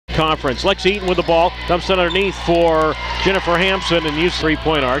conference. Lexi Eaton with the ball, dumps it underneath for Jennifer Hampson and uses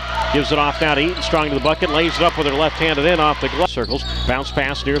three-point arc. Gives it off now to Eaton, strong to the bucket, lays it up with her left-handed in off the glove. Circles, bounce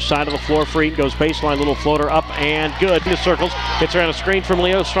pass near side of the floor for Eaton, goes baseline, little floater up and good. The circles, gets around a screen from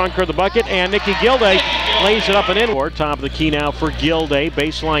Leo, strong toward the bucket, and Nikki Gilday lays it up and in. Top of the key now for Gilday,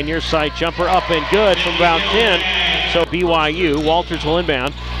 baseline near side jumper up and good from about 10. So BYU, Walters will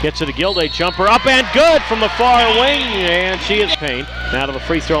inbound, gets it to Gilday, jumper up and good from the far wing, and she is Payne. Now to the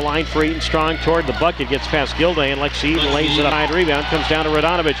free throw line for Eaton, strong toward the bucket, gets past Gilday, and Lexi Eaton lays it up. High rebound, comes down to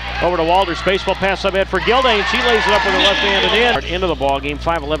Radonovich, over to Walters, baseball pass up ahead for Gilday, and she lays it up with her left hand and in. Into the ball game,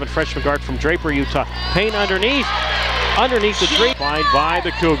 5'11" freshman guard from Draper, Utah. Payne underneath the tree. Applied by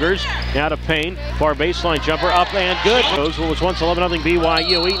the Cougars. Now to Payne, far baseline jumper up and good. Goes what was once 11-0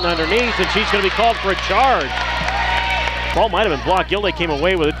 BYU. Eaton underneath, and she's going to be called for a charge. Ball might have been blocked. Gilday came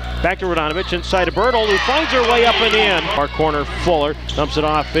away with it. Back to Radonovich, inside to Berthold, who finds her way up and in. Our corner, Fuller dumps it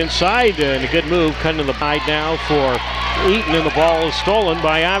off inside, and a good move. Cutting to the side now for Eaton, and the ball is stolen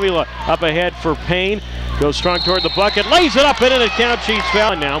by Avila. Up ahead for Payne. Goes strong toward the bucket, lays it up and in, and count. She's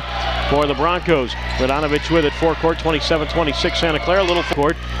fouling now for the Broncos. Radonovich with it, forecourt, 27-26 Santa Clara. Little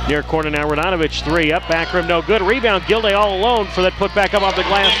court, near corner now. Radonovich three up, back rim, no good. Rebound, Gilday all alone for that put back up off the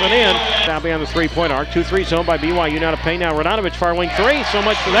glass and in. Now beyond the three-point arc, 2-3 zone by BYU. Now to Payne, now Radonovich, far wing three. So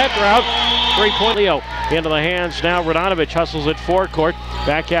much for that drought. 3-point Leo into the hands now. Radonovich hustles it forecourt,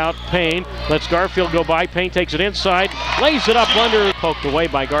 back out Payne, lets Garfield go by. Payne takes it inside, lays it up under, poked away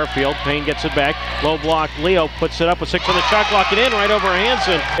by Garfield. Payne gets it back, low block. Leo puts it up with 6 on the shot clock, and in right over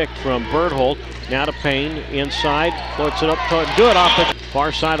Hansen. Pick from Berthold. Now to Payne, inside, floats it up, good off the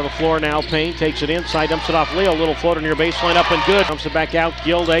far side of the floor now. Payne takes it inside, dumps it off Leo, little floater near baseline, up and good. Dumps it back out,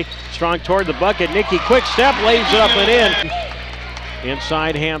 Gilday, strong toward the bucket. Nikki, quick step, lays it up and in.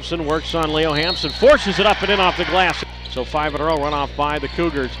 Inside, Hampson works on Leo. Hampson forces it up and in off the glass. So 5 in a row, run off by the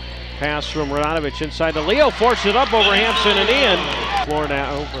Cougars. Pass from Radonovich inside to Leo, forces it up over Hampson and in. Floor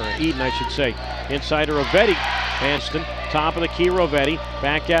now, over Eden, I should say. Inside to Rovetti. Hanston, top of the key, Rovetti.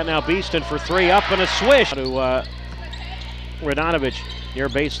 Back out now, Beeston for three, up and a swish. To Radonovich, near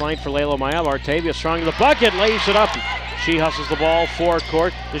baseline for Layla Mayava. Artavia strong to the bucket, lays it up. She hustles the ball,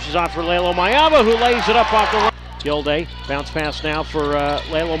 forecourt. This is off for Layla Mayava, who lays it up off the run. Gilday, bounce pass now for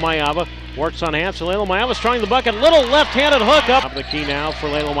Layla Mayava. Works on Hampson. Layla Mayava strong to the bucket. Little left-handed hook up. Top of the key now for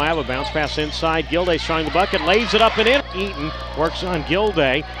Layla Mayava. Bounce pass inside. Gilday strong to the bucket. Lays it up and in. Eaton works on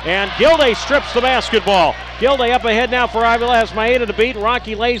Gilday. And Gilday strips the basketball. Gilday up ahead now for Avila. Has Maeda to beat.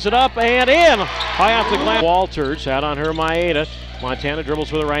 Rocky lays it up and in. High off the glass. Walters out on her Maeda. Montana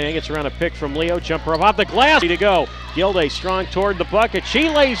dribbles with her right hand. Gets around a pick from Leo. Jumper up off the glass. To go. Gilday strong toward the bucket. She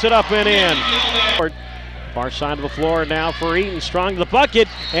lays it up and in. Far side of the floor now for Eaton, strong to the bucket,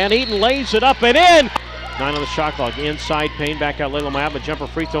 and Eaton lays it up and in. 9 on the shot clock, inside Payne, back out Layla Mayava, jumper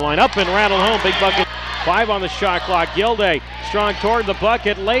free throw line, up and rattled home, big bucket. 5 on the shot clock, Gilday, strong toward the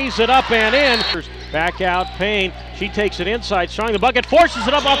bucket, lays it up and in. Back out Payne, she takes it inside, strong to the bucket, forces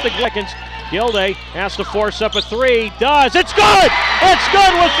it up off the seconds. Gilday has to force up a three, does, it's good! It's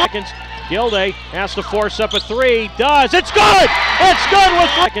good with seconds. Gilday has to force up a three, does, it's good! It's good with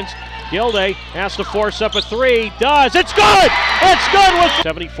seconds. Gilday has to force up a three, does, it's good! It's good with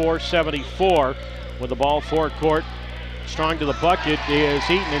 74-74 with the ball forecourt. Strong to the bucket is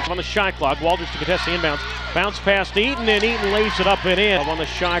Eaton, it's on the shot clock. Walters to contest the inbounds. Bounce past Eaton, and Eaton lays it up and in. On the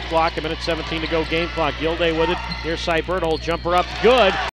shot clock, a minute 17 to go, game clock. Gilday with it, near side Berthold, jumper up, good.